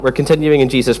We're continuing in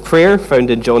Jesus' prayer, found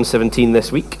in John 17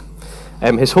 this week.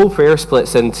 His whole prayer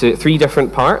splits into three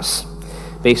different parts,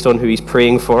 based on who he's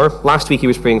praying for. Last week he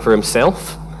was praying for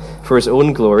himself, for his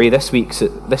own glory. This week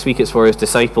it's for his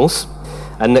disciples,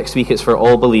 and next week it's for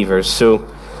all believers.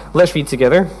 So let's read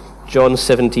together John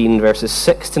 17, verses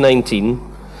 6 to 19,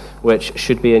 which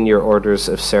should be in your orders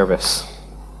of service.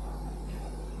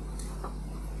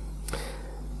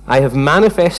 I have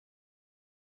manifested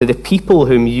to the people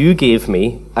whom you gave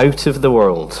me out of the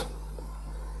world.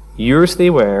 Yours they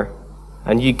were,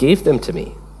 and you gave them to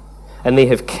me, and they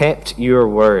have kept your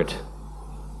word.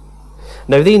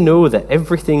 Now they know that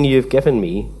everything you have given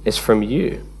me is from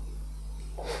you.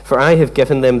 For I have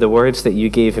given them the words that you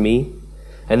gave me,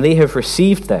 and they have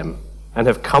received them, and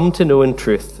have come to know in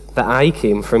truth that I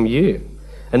came from you,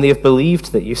 and they have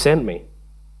believed that you sent me.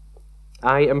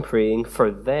 I am praying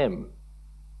for them.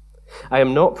 I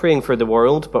am not praying for the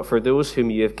world, but for those whom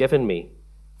you have given me,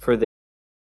 for the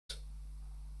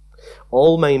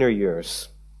all mine are yours,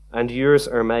 and yours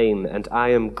are mine, and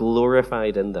I am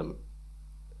glorified in them.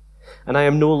 And I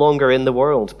am no longer in the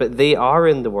world, but they are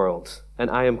in the world, and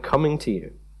I am coming to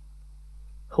you.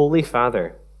 Holy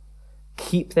Father,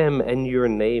 keep them in your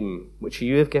name, which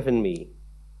you have given me,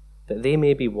 that they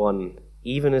may be one,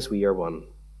 even as we are one.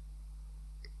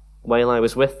 While I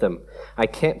was with them, I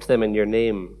kept them in your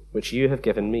name, which you have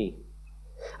given me.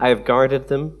 I have guarded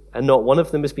them, and not one of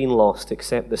them has been lost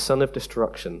except the son of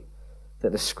destruction,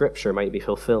 that the scripture might be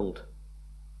fulfilled.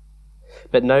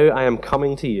 But now I am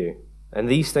coming to you, and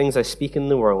these things I speak in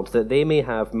the world, that they may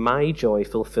have my joy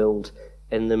fulfilled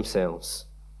in themselves.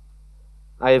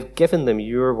 I have given them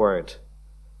your word,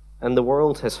 and the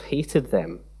world has hated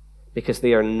them, because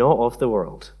they are not of the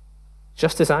world,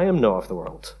 just as I am not of the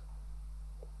world.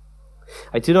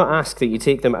 I do not ask that you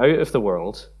take them out of the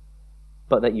world,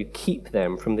 but that you keep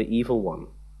them from the evil one.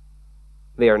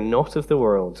 They are not of the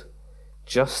world,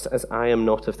 just as I am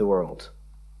not of the world.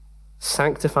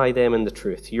 Sanctify them in the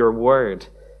truth. Your word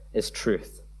is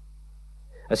truth.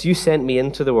 As you sent me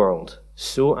into the world,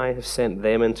 so I have sent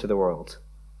them into the world.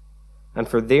 And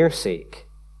for their sake,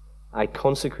 I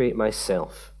consecrate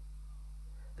myself,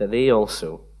 that they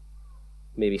also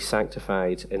may be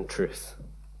sanctified in truth.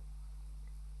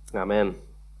 Amen.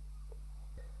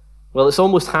 Well, it's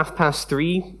almost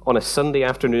 3:30 on a Sunday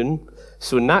afternoon,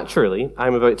 so naturally,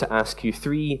 I'm about to ask you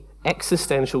three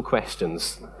existential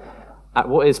questions at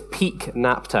what is peak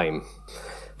nap time.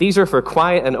 These are for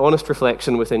quiet and honest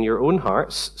reflection within your own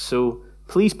hearts, so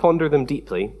please ponder them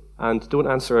deeply and don't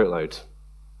answer out loud.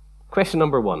 Question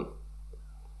number 1.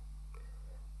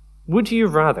 Would you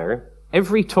rather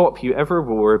every top you ever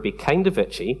wore be kind of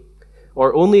itchy,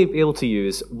 or only be able to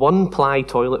use one-ply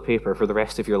toilet paper for the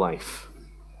rest of your life?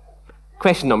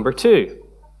 Question number 2.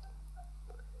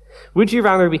 Would you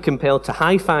rather be compelled to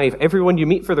high-five everyone you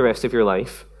meet for the rest of your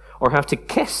life, or have to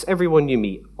kiss everyone you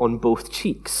meet on both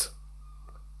cheeks?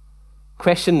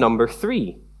 Question number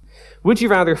 3. Would you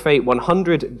rather fight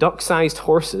 100 duck-sized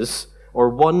horses, or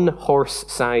one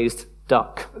horse-sized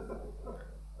duck?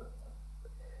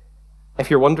 If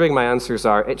you're wondering, my answers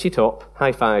are itchy top,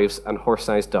 high fives, and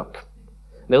horse-sized duck.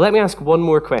 Now let me ask one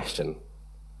more question.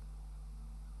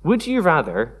 Would you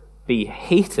rather be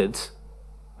hated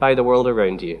by the world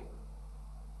around you,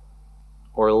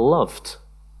 or loved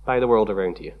by the world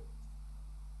around you?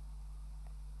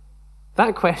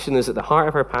 That question is at the heart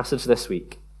of our passage this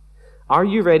week. Are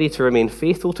you ready to remain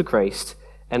faithful to Christ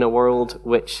in a world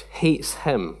which hates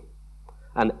him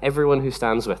and everyone who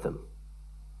stands with him?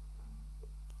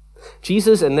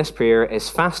 Jesus, in this prayer,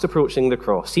 is fast approaching the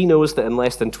cross. He knows that in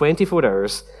less than 24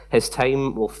 hours, his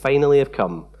time will finally have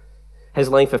come. His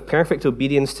life of perfect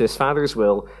obedience to his Father's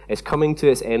will is coming to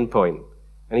its end point,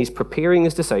 and he's preparing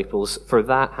his disciples for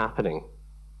that happening.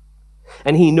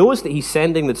 And he knows that he's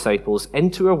sending the disciples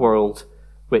into a world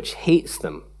which hates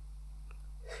them.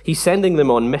 He's sending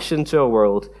them on mission to a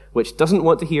world which doesn't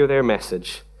want to hear their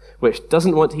message, which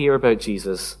doesn't want to hear about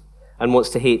Jesus, and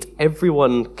wants to hate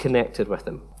everyone connected with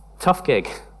him. Tough gig.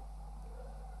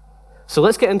 So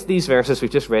let's get into these verses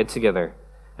we've just read together,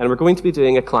 and we're going to be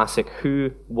doing a classic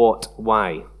who, what,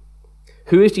 why.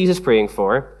 Who is Jesus praying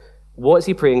for? What is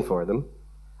he praying for them?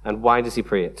 And why does he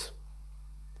pray it?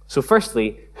 So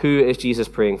firstly, who is Jesus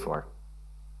praying for?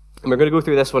 And we're going to go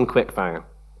through this one quick fire.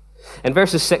 In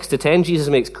verses 6 to 10, Jesus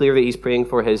makes clear that he's praying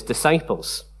for his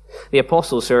disciples, the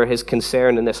apostles who are his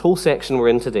concern in this whole section we're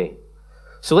in today.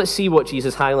 So let's see what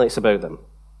Jesus highlights about them.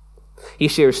 He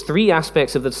shares three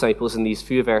aspects of the disciples in these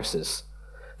few verses: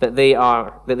 that they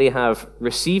have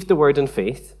received the word in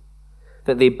faith,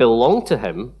 that they belong to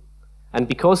him, and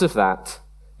because of that,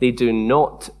 they do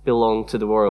not belong to the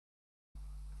world.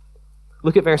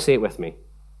 Look at verse 8 with me.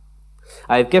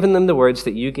 I have given them the words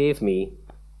that you gave me,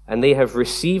 and they have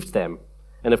received them,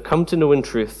 and have come to know in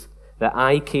truth that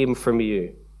I came from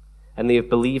you, and they have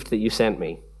believed that you sent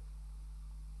me.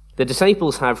 The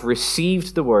disciples have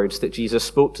received the words that Jesus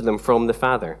spoke to them from the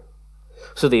Father.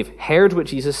 So they've heard what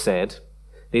Jesus said,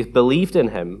 they've believed in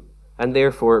him, and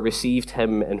therefore received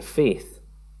him in faith.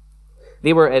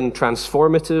 They were in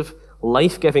transformative,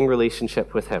 life-giving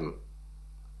relationship with him.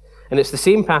 And it's the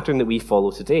same pattern that we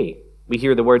follow today. We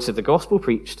hear the words of the gospel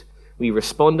preached, we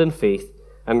respond in faith,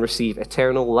 and receive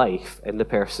eternal life in the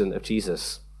person of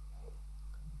Jesus.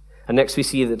 And next we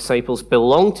see the disciples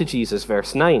belong to Jesus,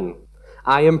 verse 9.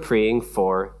 I am praying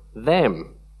for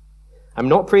them. I'm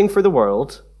not praying for the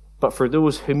world, but for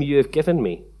those whom you have given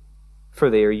me, for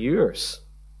they are yours.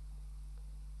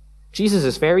 Jesus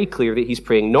is very clear that he's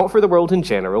praying not for the world in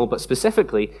general, but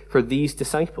specifically for these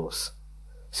disciples.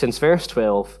 Since verse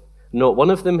 12, not one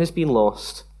of them has been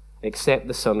lost except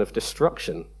the son of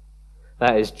destruction.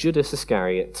 That is Judas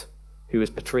Iscariot, who is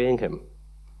betraying him.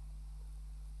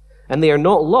 And they are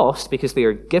not lost because they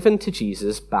are given to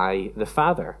Jesus by the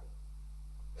Father.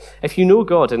 If you know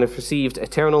God and have received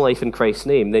eternal life in Christ's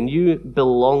name, then you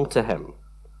belong to him.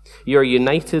 You are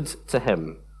united to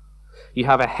him. You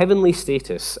have a heavenly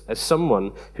status as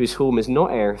someone whose home is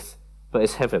not earth, but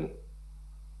is heaven.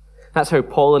 That's how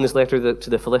Paul in his letter to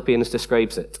the Philippians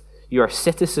describes it. You are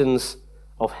citizens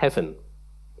of heaven.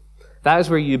 That is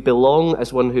where you belong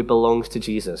as one who belongs to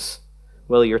Jesus,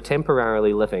 while you're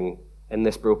temporarily living in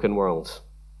this broken world.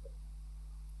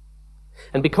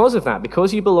 And because of that,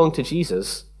 because you belong to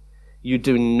Jesus, you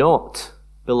do not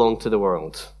belong to the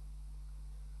world.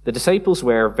 The disciples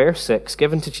were, verse 6,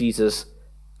 given to Jesus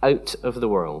out of the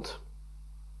world.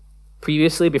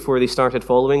 Previously, before they started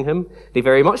following him, they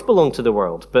very much belonged to the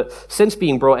world, but since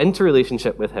being brought into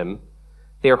relationship with him,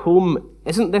 their home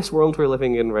isn't this world we're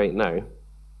living in right now.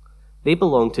 They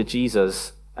belong to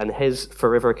Jesus and his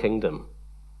forever kingdom.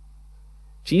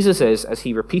 Jesus is, as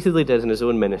he repeatedly did in his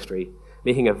own ministry,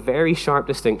 making a very sharp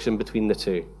distinction between the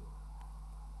two.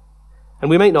 And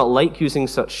we might not like using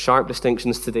such sharp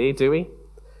distinctions today, do we?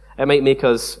 It might make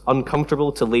us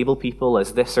uncomfortable to label people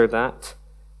as this or that.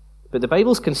 But the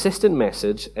Bible's consistent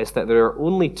message is that there are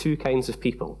only two kinds of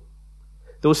people: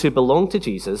 those who belong to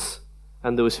Jesus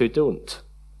and those who don't.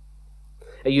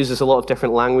 It uses a lot of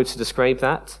different language to describe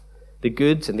that: the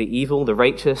good and the evil, the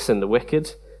righteous and the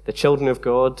wicked, the children of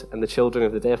God and the children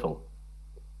of the devil.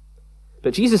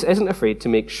 But Jesus isn't afraid to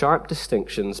make sharp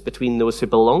distinctions between those who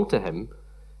belong to him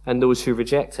and those who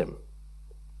reject him.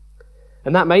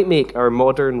 And that might make our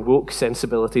modern woke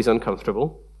sensibilities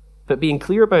uncomfortable, but being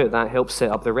clear about that helps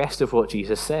set up the rest of what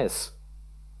Jesus says.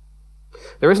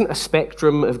 There isn't a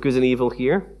spectrum of good and evil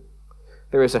here.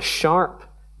 There is a sharp,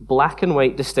 black and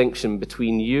white distinction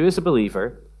between you as a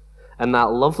believer and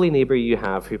that lovely neighbor you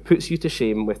have who puts you to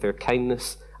shame with their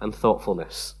kindness and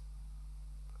thoughtfulness.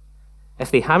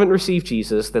 If they haven't received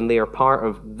Jesus, then they are part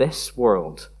of this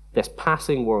world, this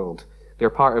passing world.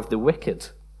 They're part of the wicked.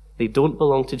 They don't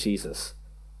belong to Jesus.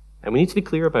 And we need to be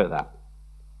clear about that.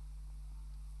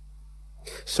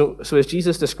 So as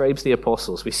Jesus describes the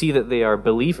apostles, we see that they are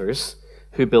believers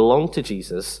who belong to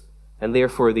Jesus, and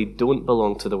therefore they don't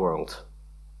belong to the world.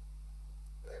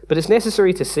 But it's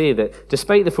necessary to say that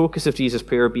despite the focus of Jesus'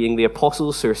 prayer being the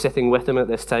apostles who are sitting with him at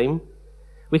this time,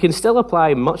 we can still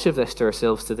apply much of this to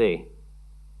ourselves today.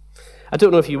 I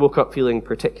don't know if you woke up feeling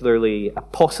particularly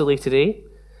apostle-y today,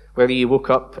 whether you woke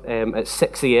up at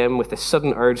 6 a.m. with a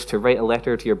sudden urge to write a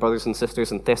letter to your brothers and sisters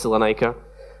in Thessalonica.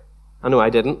 I know I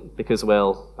didn't, because,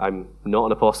 well, I'm not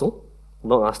an apostle,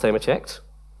 not last time I checked.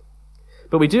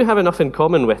 But we do have enough in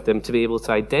common with them to be able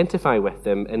to identify with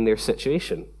them in their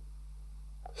situation.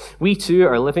 We too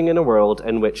are living in a world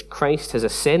in which Christ has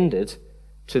ascended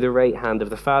to the right hand of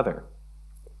the Father.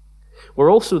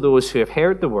 We're also those who have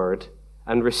heard the word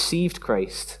and received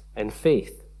Christ in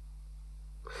faith.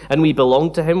 And we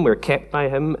belong to him, we're kept by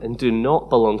him, and do not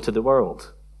belong to the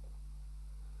world.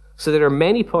 So there are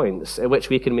many points at which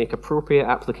we can make appropriate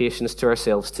applications to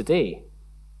ourselves today.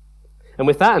 And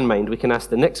with that in mind, we can ask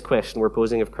the next question we're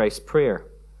posing of Christ's prayer.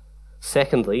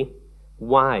 Secondly,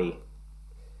 why?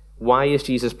 Why is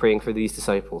Jesus praying for these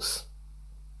disciples?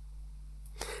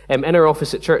 In our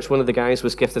office at church, one of the guys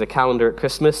was gifted a calendar at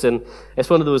Christmas, and it's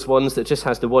one of those ones that just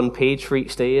has the one page for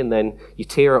each day, and then you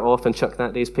tear it off and chuck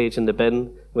that day's page in the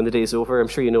bin when the day's over. I'm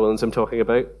sure you know the ones I'm talking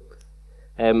about.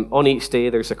 On each day,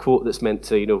 there's a quote that's meant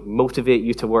to, motivate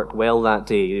you to work well that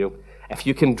day. If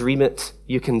you can dream it,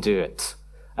 you can do it.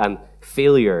 And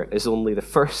failure is only the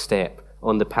first step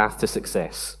on the path to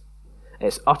success.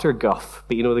 It's utter guff,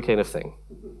 but you know the kind of thing.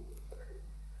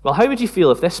 Well, how would you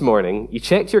feel if this morning you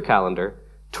checked your calendar,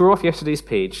 tore off yesterday's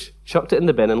page, chucked it in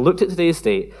the bin, and looked at today's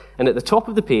date, and at the top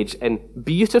of the page, in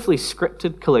beautifully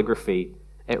scripted calligraphy,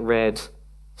 it read,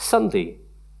 Sunday,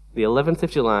 the 11th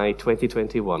of July,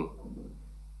 2021.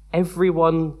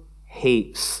 Everyone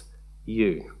hates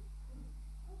you.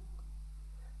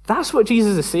 That's what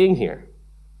Jesus is saying here.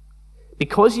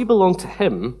 Because you belong to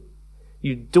him,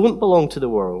 you don't belong to the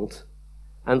world,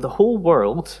 and the whole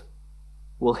world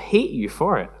will hate you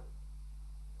for it.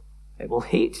 It will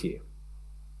hate you.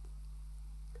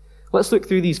 Let's look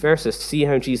through these verses to see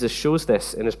how Jesus shows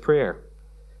this in his prayer.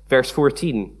 Verse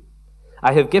 14,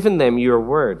 I have given them your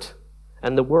word,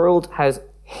 and the world has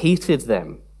hated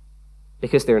them,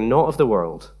 because they're not of the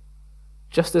world,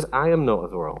 just as I am not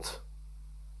of the world.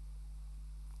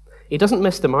 He doesn't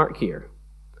miss the mark here.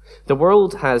 The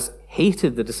world has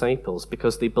hated the disciples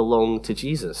because they belong to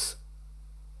Jesus.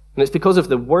 And it's because of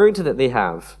the word that they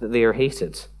have that they are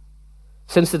hated.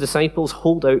 Since the disciples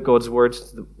hold out God's word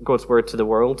to the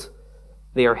world,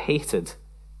 they are hated,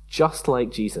 just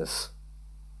like Jesus.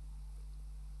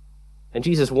 And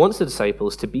Jesus wants the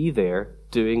disciples to be there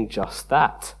doing just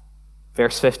that.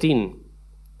 Verse 15,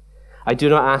 I do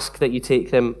not ask that you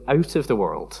take them out of the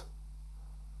world.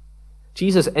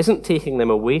 Jesus isn't taking them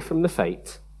away from the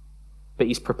fight, but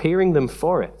he's preparing them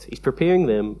for it. He's preparing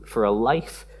them for a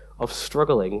life of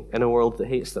struggling in a world that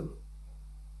hates them.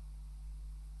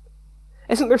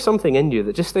 Isn't there something in you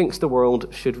that just thinks the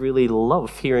world should really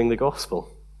love hearing the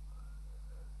gospel?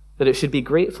 That it should be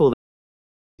grateful that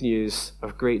news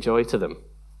of great joy to them?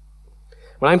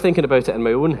 When I'm thinking about it in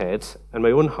my own head and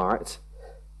my own heart,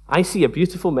 I see a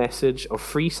beautiful message of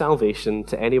free salvation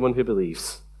to anyone who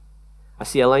believes. I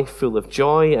see a life full of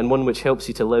joy and one which helps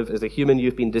you to live as a human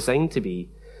you've been designed to be,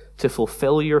 to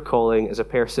fulfill your calling as a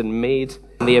person made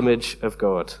in the image of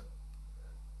God.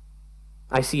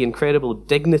 I see incredible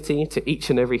dignity to each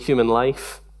and every human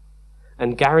life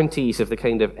and guarantees of the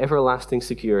kind of everlasting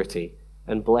security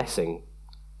and blessing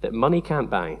that money can't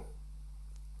buy.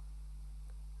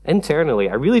 Internally,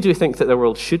 I really do think that the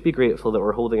world should be grateful that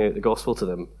we're holding out the gospel to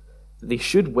them. They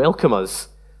should welcome us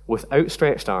with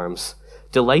outstretched arms,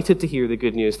 delighted to hear the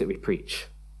good news that we preach.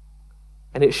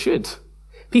 And it should.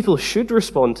 People should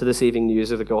respond to the saving news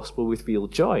of the gospel with real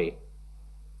joy.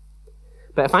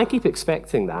 But if I keep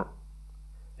expecting that,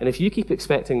 and if you keep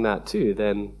expecting that too,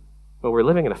 then, well, we're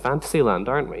living in a fantasy land,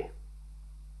 aren't we?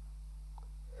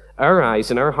 Our eyes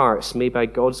and our hearts may, by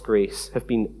God's grace, have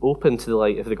been open to the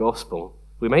light of the gospel.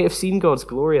 We might have seen God's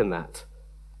glory in that,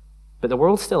 but the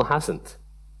world still hasn't.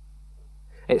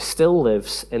 It still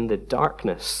lives in the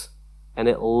darkness, and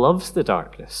it loves the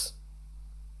darkness.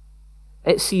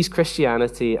 It sees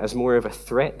Christianity as more of a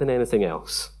threat than anything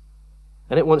else,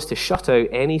 and it wants to shut out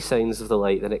any signs of the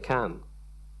light that it can.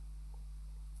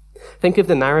 Think of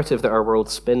the narrative that our world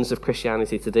spins of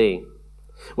Christianity today.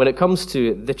 When it comes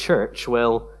to the church,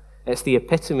 well, it's the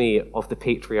epitome of the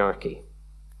patriarchy.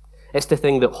 It's the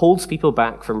thing that holds people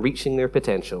back from reaching their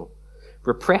potential,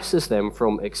 represses them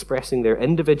from expressing their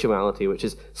individuality, which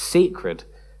is sacred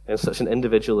in such an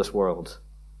individualist world.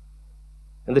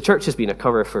 And the church has been a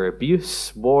cover for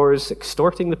abuse, wars,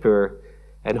 extorting the poor,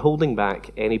 and holding back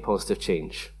any positive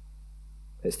change.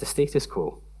 It's the status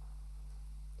quo.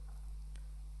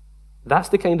 That's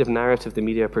the kind of narrative the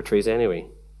media portrays anyway.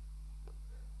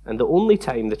 And the only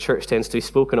time the church tends to be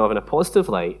spoken of in a positive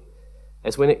light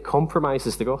is when it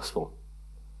compromises the gospel,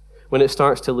 when it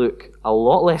starts to look a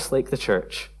lot less like the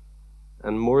church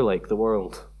and more like the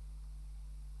world.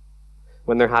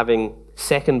 When they're having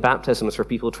second baptisms for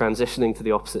people transitioning to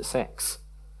the opposite sex,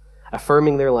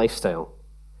 affirming their lifestyle,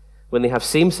 when they have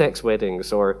same-sex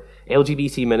weddings or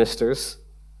LGBT ministers,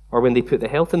 or when they put the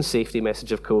health and safety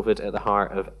message of COVID at the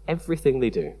heart of everything they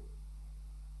do.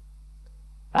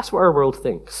 That's what our world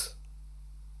thinks.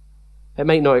 It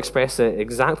might not express it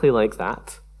exactly like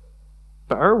that,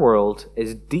 but our world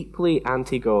is deeply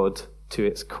anti-God to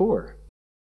its core.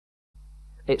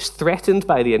 It's threatened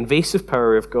by the invasive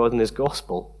power of God and his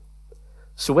gospel,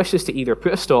 so wishes to either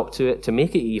put a stop to it, to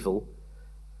make it evil,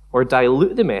 or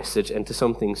dilute the message into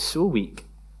something so weak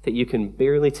that you can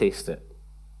barely taste it.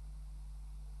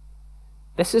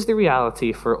 This is the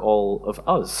reality for all of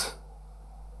us.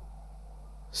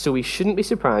 So we shouldn't be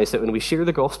surprised that when we share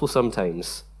the gospel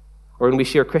sometimes, or when we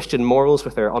share Christian morals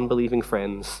with our unbelieving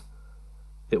friends,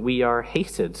 that we are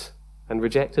hated and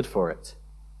rejected for it.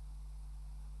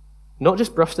 Not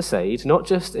just brushed aside, not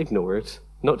just ignored,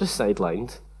 not just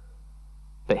sidelined,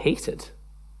 but hated.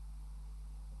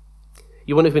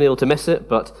 You wouldn't have been able to miss it,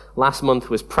 but last month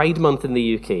was Pride Month in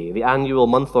the UK, the annual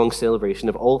month-long celebration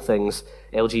of all things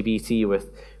LGBT,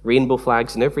 with rainbow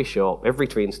flags in every shop, every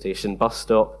train station, bus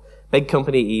stop, big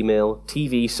company email,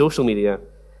 TV, social media.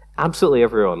 Absolutely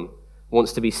everyone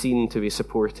wants to be seen to be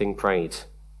supporting Pride.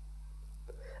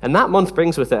 And that month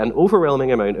brings with it an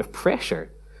overwhelming amount of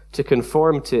pressure to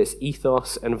conform to its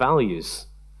ethos and values.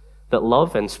 That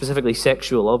love, and specifically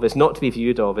sexual love, is not to be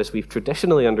viewed of as we've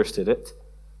traditionally understood it,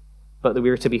 but that we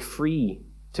are to be free,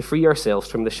 to free ourselves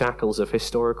from the shackles of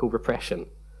historical repression,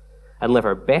 and live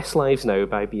our best lives now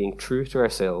by being true to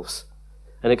ourselves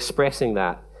and expressing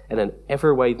that in an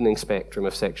ever-widening spectrum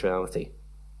of sexuality.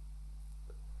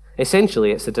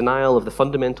 Essentially, it's a denial of the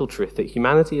fundamental truth that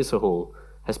humanity as a whole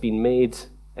has been made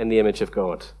in the image of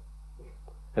God,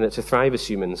 and that to thrive as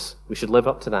humans, we should live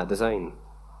up to that design.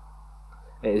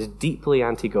 It is deeply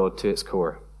anti-God to its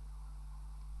core.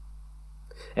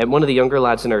 And one of the younger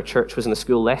lads in our church was in a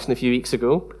school lesson a few weeks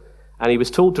ago, and he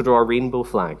was told to draw a rainbow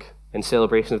flag in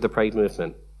celebration of the Pride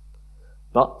movement.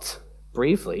 But,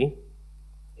 bravely,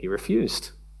 he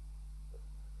refused.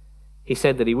 He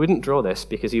said that he wouldn't draw this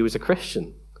because he was a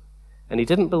Christian, and he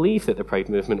didn't believe that the Pride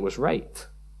movement was right.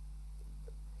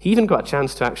 He even got a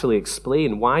chance to actually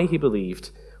explain why he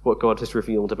believed what God has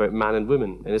revealed about man and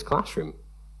woman in his classroom.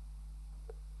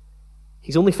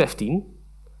 He's only 15,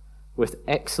 with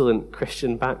excellent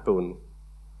Christian backbone,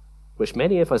 which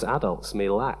many of us adults may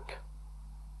lack.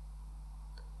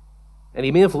 And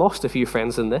he may have lost a few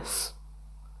friends in this.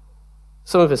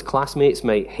 Some of his classmates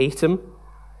might hate him,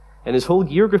 and his whole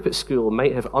year group at school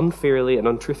might have unfairly and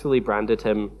untruthfully branded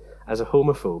him as a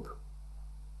homophobe.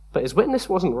 But his witness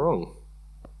wasn't wrong.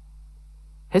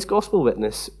 His gospel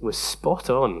witness was spot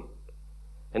on,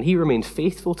 and he remained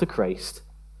faithful to Christ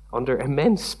under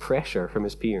immense pressure from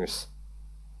his peers.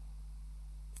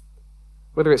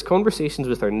 Whether it's conversations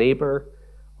with our neighbour,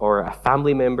 or a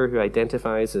family member who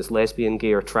identifies as lesbian,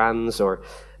 gay, or trans, or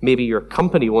maybe your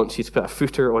company wants you to put a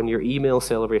footer on your email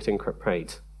celebrating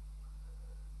Pride.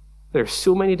 There are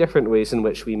so many different ways in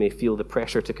which we may feel the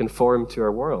pressure to conform to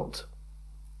our world.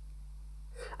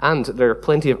 And there are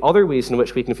plenty of other ways in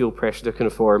which we can feel pressure to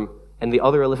conform in the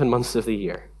other 11 months of the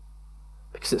year,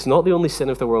 because it's not the only sin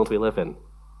of the world we live in.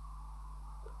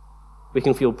 We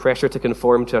can feel pressure to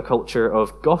conform to a culture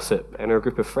of gossip in our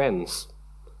group of friends,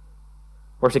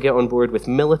 or to get on board with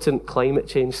militant climate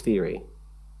change theory,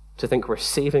 to think we're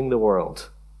saving the world,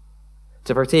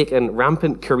 to partake in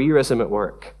rampant careerism at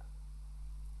work,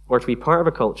 or to be part of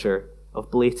a culture of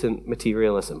blatant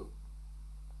materialism.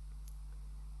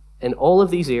 In all of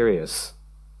these areas,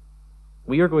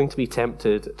 we are going to be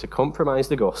tempted to compromise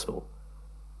the gospel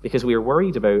because we are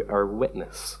worried about our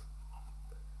witness.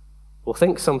 We'll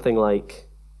think something like,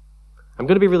 I'm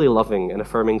going to be really loving and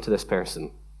affirming to this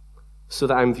person so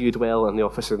that I'm viewed well in the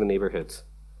office or the neighbourhood.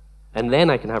 And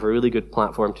then I can have a really good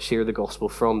platform to share the gospel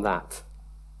from that.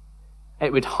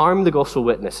 It would harm the gospel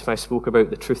witness if I spoke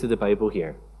about the truth of the Bible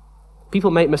here.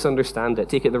 People might misunderstand it,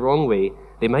 take it the wrong way.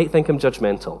 They might think I'm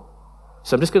judgmental.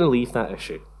 So I'm just going to leave that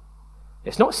issue.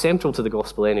 It's not central to the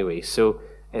gospel anyway, so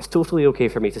it's totally okay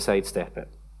for me to sidestep it.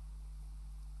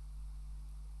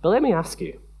 But let me ask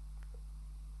you,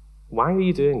 why are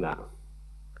you doing that?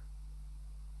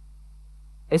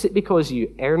 Is it because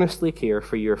you earnestly care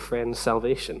for your friend's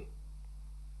salvation?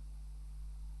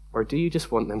 Or do you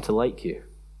just want them to like you?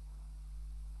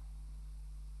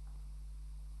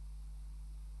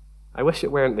 I wish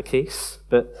it weren't the case,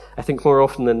 but I think more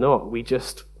often than not, we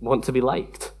just want to be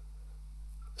liked.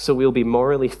 So we'll be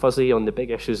morally fuzzy on the big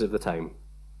issues of the time.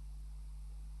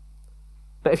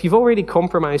 But if you've already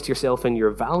compromised yourself in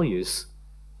your values,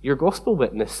 your gospel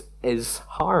witness is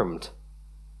harmed.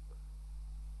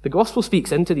 The gospel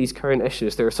speaks into these current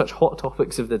issues. They are such hot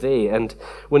topics of the day, and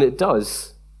when it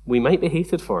does, we might be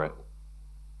hated for it.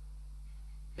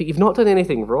 But you've not done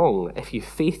anything wrong if you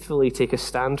faithfully take a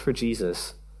stand for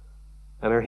Jesus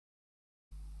and are.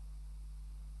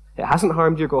 It hasn't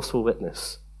harmed your gospel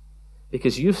witness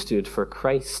because you've stood for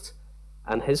Christ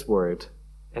and his word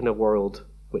in a world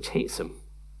which hates him.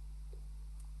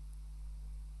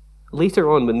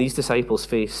 Later on, when these disciples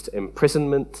faced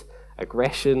imprisonment,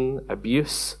 aggression,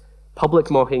 abuse, public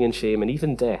mocking and shame, and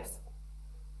even death,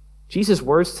 Jesus'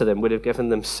 words to them would have given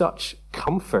them such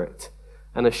comfort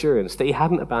and assurance that he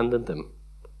hadn't abandoned them,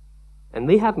 and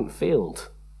they hadn't failed.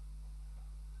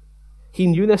 He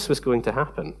knew this was going to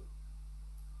happen.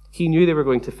 He knew they were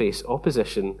going to face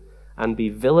opposition and be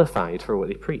vilified for what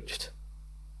they preached.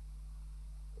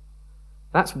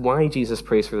 That's why Jesus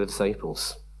prays for the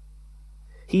disciples.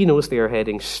 He knows they are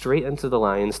heading straight into the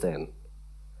lion's den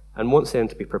and wants them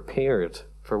to be prepared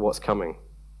for what's coming.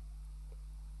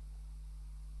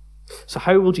 So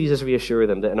how will Jesus reassure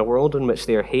them that in a world in which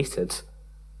they are hated,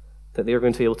 that they are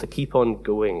going to be able to keep on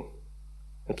going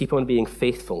and keep on being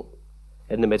faithful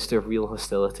in the midst of real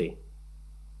hostility?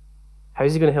 How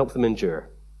is he going to help them endure?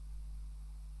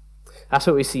 That's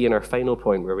what we see in our final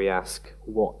point, where we ask,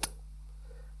 what?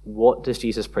 What does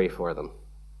Jesus pray for them?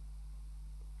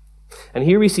 And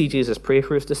here we see Jesus pray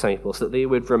for his disciples that they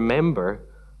would remember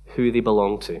who they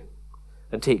belong to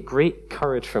and take great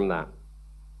courage from that.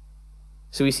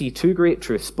 So we see two great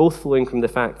truths, both flowing from the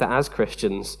fact that as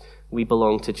Christians, we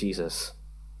belong to Jesus.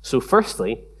 So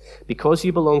firstly, because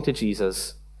you belong to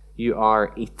Jesus, you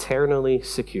are eternally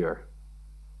secure.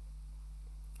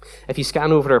 If you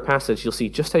scan over our passage, you'll see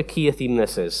just how key a theme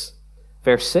this is.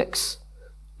 Verse 6,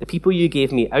 the people you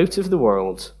gave me out of the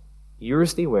world,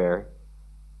 yours they were,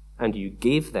 and you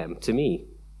gave them to me.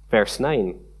 Verse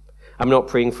 9, I'm not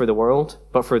praying for the world,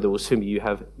 but for those whom you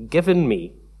have given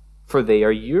me, for they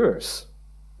are yours.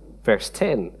 Verse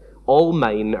 10, all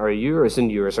mine are yours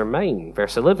and yours are mine.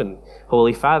 Verse 11,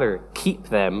 Holy Father, keep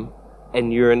them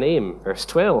in your name. Verse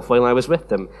 12, while I was with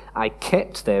them, I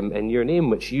kept them in your name,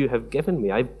 which you have given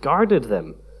me. I've guarded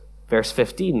them. Verse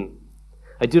 15,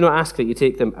 I do not ask that you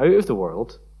take them out of the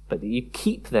world, but that you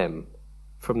keep them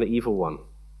from the evil one.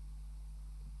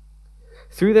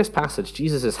 Through this passage,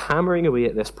 Jesus is hammering away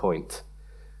at this point.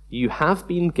 You have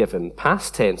been given,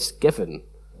 past tense, given,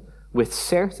 with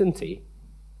certainty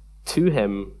to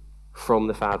him from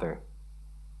the Father.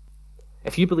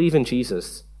 If you believe in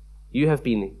Jesus, you have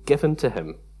been given to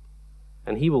him,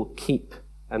 and he will keep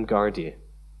and guard you.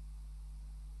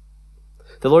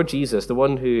 The Lord Jesus, the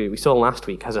one who we saw last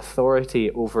week, has authority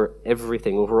over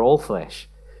everything, over all flesh,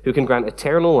 who can grant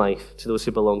eternal life to those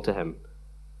who belong to him.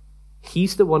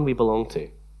 He's the one we belong to.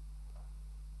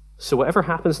 So whatever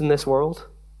happens in this world,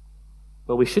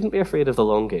 well, we shouldn't be afraid of the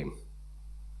long game.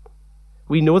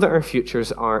 We know that our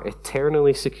futures are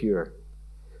eternally secure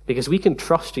because we can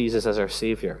trust Jesus as our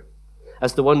Savior,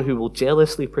 as the one who will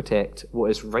jealously protect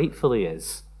what is rightfully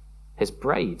his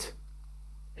bride,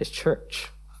 his church.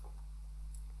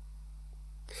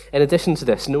 In addition to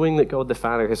this, knowing that God the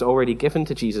Father has already given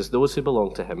to Jesus those who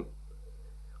belong to him,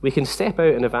 we can step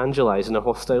out and evangelize in a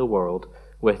hostile world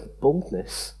with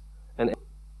boldness and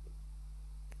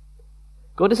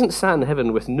God isn't sat in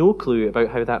heaven with no clue about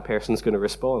how that person's going to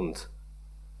respond.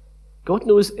 God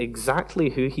knows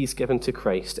exactly who he's given to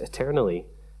Christ eternally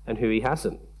and who he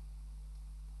hasn't.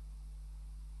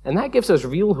 And that gives us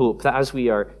real hope that as we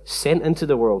are sent into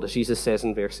the world, as Jesus says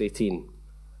in verse 18,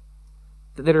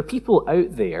 that there are people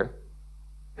out there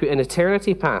who in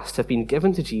eternity past have been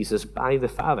given to Jesus by the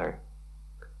Father,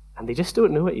 and they just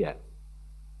don't know it yet.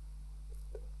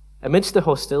 Amidst the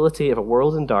hostility of a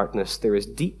world in darkness, there is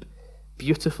deep,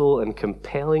 beautiful, and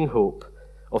compelling hope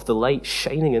of the light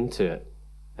shining into it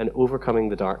and overcoming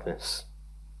the darkness.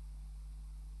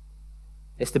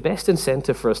 It's the best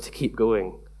incentive for us to keep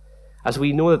going, as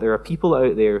we know that there are people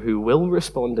out there who will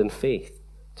respond in faith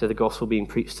to the gospel being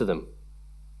preached to them.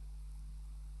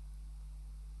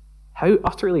 How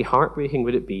utterly heartbreaking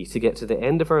would it be to get to the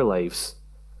end of our lives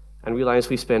and realize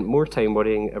we spent more time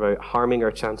worrying about harming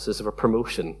our chances of a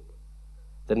promotion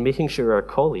than making sure our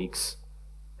colleagues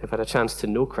have had a chance to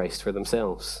know Christ for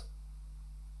themselves?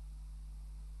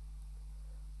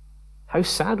 How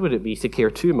sad would it be to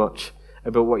care too much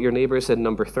about what your neighbours in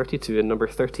number 32 and number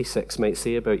 36 might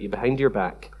say about you behind your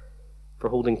back for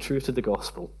holding true to the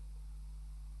gospel,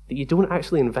 that you don't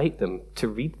actually invite them to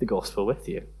read the gospel with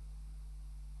you?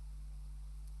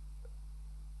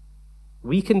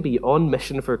 We can be on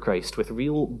mission for Christ with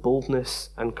real boldness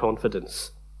and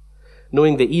confidence,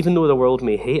 knowing that even though the world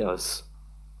may hate us,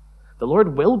 the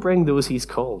Lord will bring those he's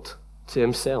called to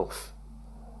himself,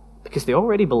 because they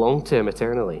already belong to him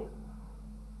eternally.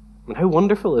 And how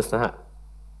wonderful is that?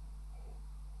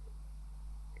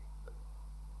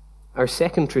 Our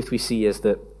second truth we see is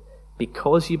that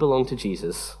because you belong to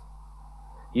Jesus,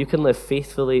 you can live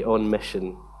faithfully on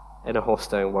mission in a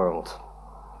hostile world.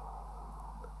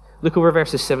 Look over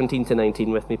verses 17 to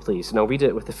 19 with me, please, and I'll read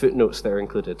it with the footnotes that are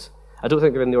included. I don't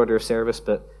think they're in the order of service,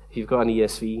 but if you've got an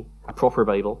ESV, a proper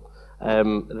Bible,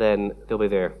 then they'll be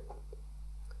there.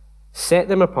 Set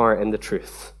them apart in the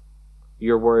truth.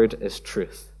 Your word is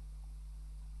truth.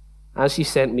 As you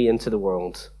sent me into the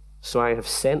world, so I have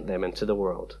sent them into the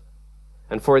world.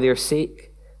 And for their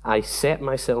sake I set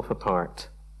myself apart,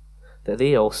 that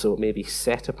they also may be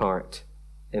set apart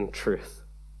in truth.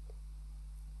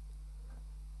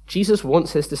 Jesus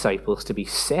wants his disciples to be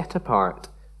set apart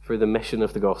for the mission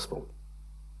of the gospel.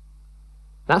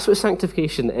 That's what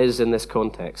sanctification is in this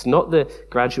context. Not the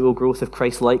gradual growth of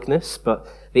Christ-likeness, but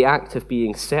the act of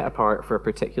being set apart for a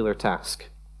particular task.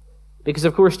 Because,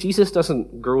 of course, Jesus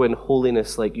doesn't grow in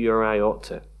holiness like you or I ought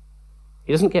to.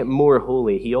 He doesn't get more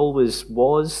holy. He always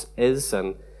was, is,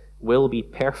 and will be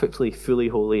perfectly, fully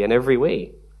holy in every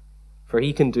way, for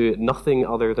he can do nothing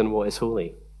other than what is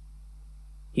holy.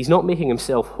 He's not making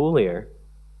himself holier,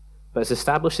 but is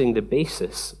establishing the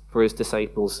basis for his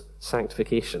disciples'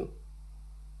 sanctification.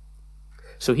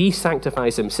 So he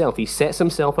sanctifies himself. He sets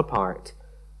himself apart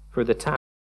for the task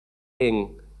of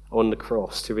dying on the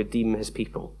cross to redeem his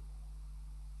people.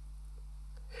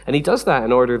 And he does that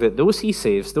in order that those he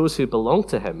saves, those who belong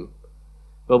to him,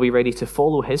 will be ready to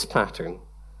follow his pattern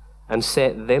and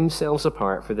set themselves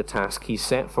apart for the task he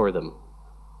set for them,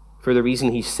 for the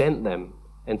reason he sent them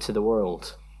into the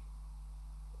world.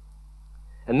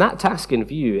 And that task in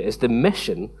view is the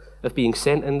mission of being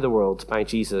sent into the world by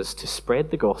Jesus to spread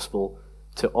the gospel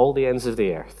to all the ends of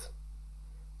the earth,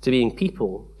 to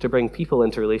bring people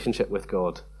into relationship with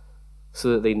God so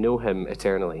that they know him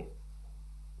eternally.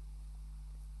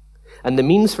 And the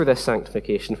means for this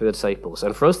sanctification for the disciples,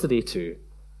 and for us today too,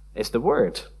 is the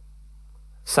word.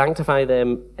 Sanctify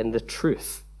them in the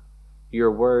truth.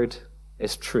 Your word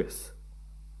is truth.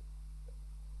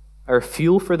 Our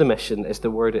fuel for the mission is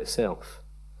the word itself.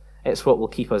 It's what will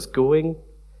keep us going,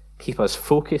 keep us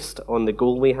focused on the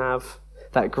goal we have,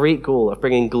 that great goal of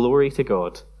bringing glory to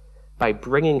God by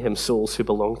bringing him souls who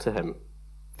belong to him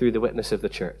through the witness of the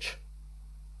church.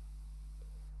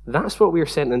 That's what we are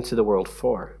sent into the world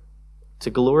for, to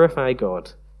glorify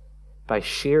God by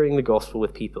sharing the gospel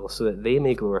with people so that they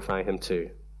may glorify him too.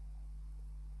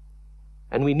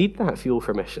 And we need that fuel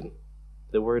for mission,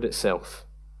 the word itself,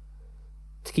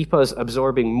 to keep us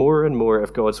absorbing more and more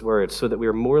of God's word so that we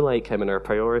are more like him in our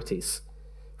priorities,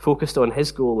 focused on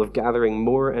his goal of gathering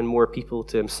more and more people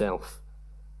to himself,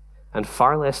 and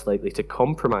far less likely to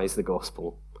compromise the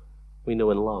gospel we know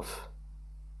and love.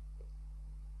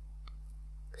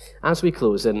 As we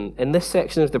close, in this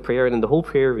section of the prayer, and in the whole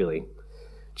prayer really,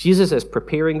 Jesus is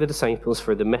preparing the disciples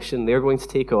for the mission they're going to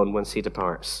take on once he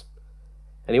departs.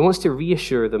 And he wants to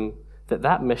reassure them that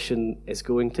that mission is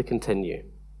going to continue.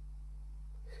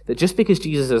 That just because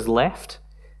Jesus has left,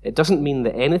 it doesn't mean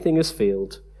that anything has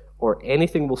failed or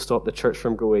anything will stop the church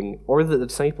from growing or that the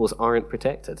disciples aren't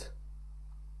protected.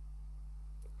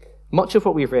 Much of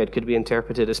what we've read could be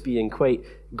interpreted as being quite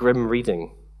grim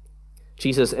reading.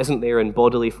 Jesus isn't there in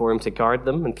bodily form to guard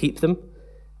them and keep them,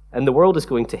 and the world is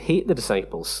going to hate the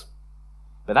disciples.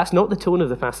 But that's not the tone of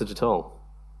the passage at all.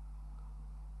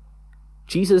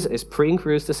 Jesus is praying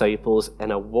for his disciples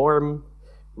in a warm,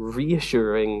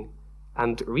 reassuring,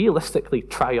 and realistically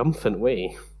triumphant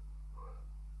way.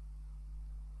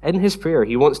 In his prayer,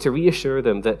 he wants to reassure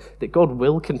them that God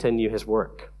will continue his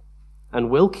work and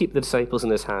will keep the disciples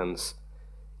in his hands,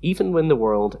 even when the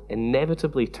world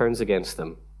inevitably turns against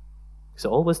them. Because it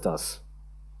always does.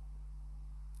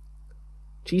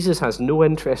 Jesus has no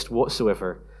interest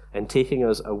whatsoever in taking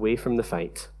us away from the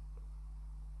fight.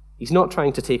 He's not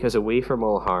trying to take us away from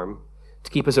all harm,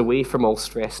 to keep us away from all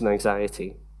stress and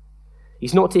anxiety.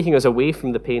 He's not taking us away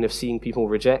from the pain of seeing people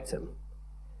reject him.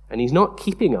 And he's not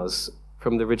keeping us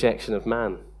from the rejection of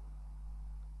man.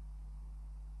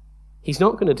 He's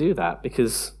not going to do that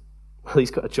because, well,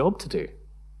 he's got a job to do.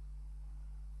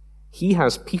 He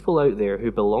has people out there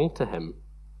who belong to him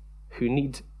who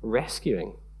need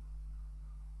rescuing.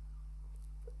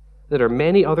 There are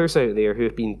many others out there who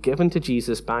have been given to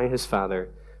Jesus by his Father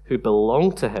who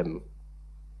belong to him,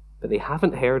 but they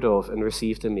haven't heard of and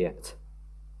received him yet.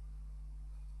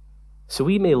 So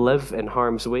we may live in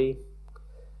harm's way,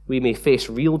 we may face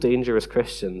real danger as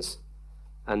Christians,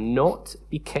 and not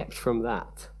be kept from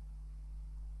that.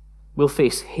 We'll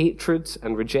face hatred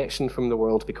and rejection from the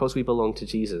world because we belong to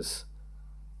Jesus,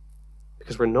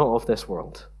 because we're not of this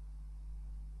world.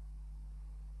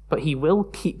 But he will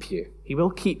keep you. He will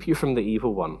keep you from the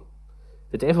evil one.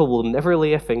 The devil will never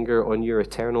lay a finger on your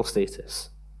eternal status.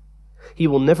 He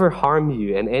will never harm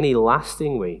you in any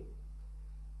lasting way,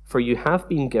 for you have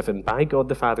been given by God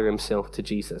the Father himself to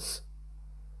Jesus,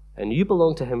 and you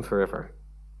belong to him forever.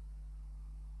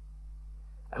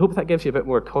 I hope that gives you a bit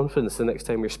more confidence the next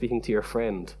time you're speaking to your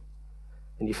friend,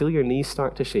 and you feel your knees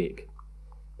start to shake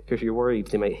because you're worried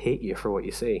they might hate you for what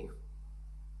you say.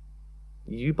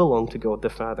 You belong to God the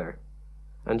Father,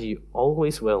 and you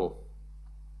always will.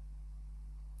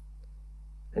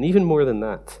 And even more than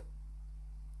that,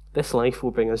 this life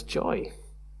will bring us joy.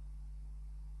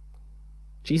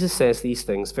 Jesus says these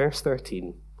things, verse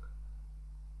 13,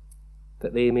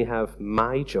 that they may have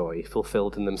my joy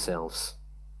fulfilled in themselves.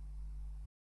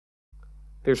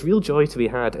 There's real joy to be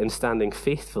had in standing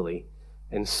faithfully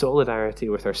in solidarity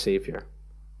with our Savior,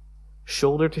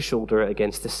 shoulder to shoulder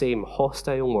against the same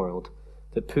hostile world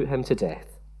that put him to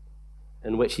death,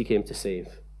 and which he came to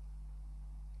save.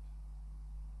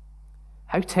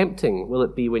 How tempting will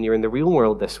it be when you're in the real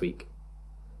world this week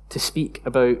to speak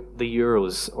about the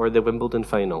Euros or the Wimbledon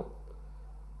final,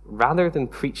 rather than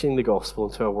preaching the gospel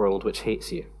into a world which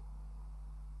hates you?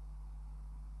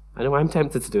 I know I'm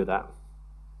tempted to do that.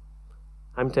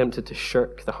 I'm tempted to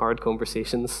shirk the hard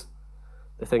conversations,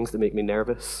 the things that make me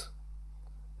nervous,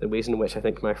 the ways in which I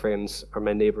think my friends or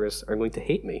my neighbours are going to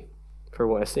hate me for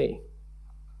what I say.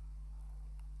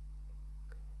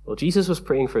 Well, Jesus was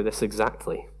praying for this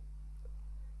exactly.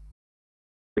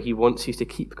 He wants you to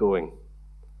keep going,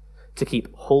 to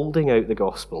keep holding out the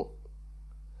gospel,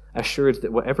 assured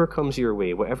that whatever comes your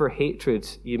way, whatever hatred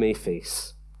you may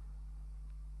face,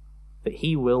 that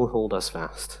he will hold us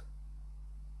fast.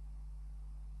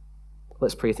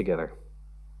 Let's pray together.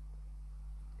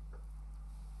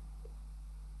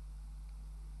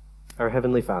 Our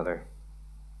Heavenly Father,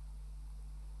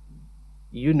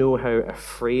 you know how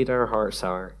afraid our hearts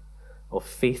are of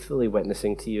faithfully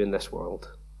witnessing to you in this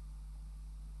world.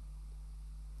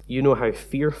 You know how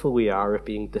fearful we are of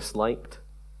being disliked,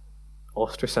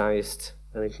 ostracized,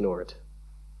 and ignored.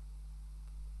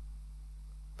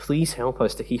 Please help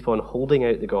us to keep on holding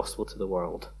out the gospel to the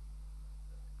world,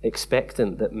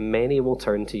 expectant that many will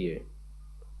turn to you,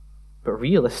 but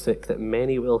realistic that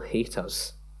many will hate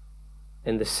us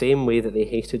in the same way that they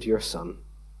hated your Son.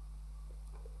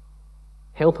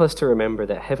 Help us to remember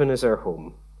that heaven is our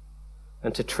home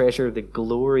and to treasure the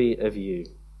glory of you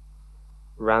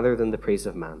rather than the praise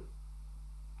of man.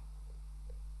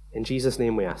 In Jesus'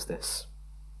 name we ask this.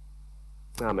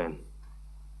 Amen.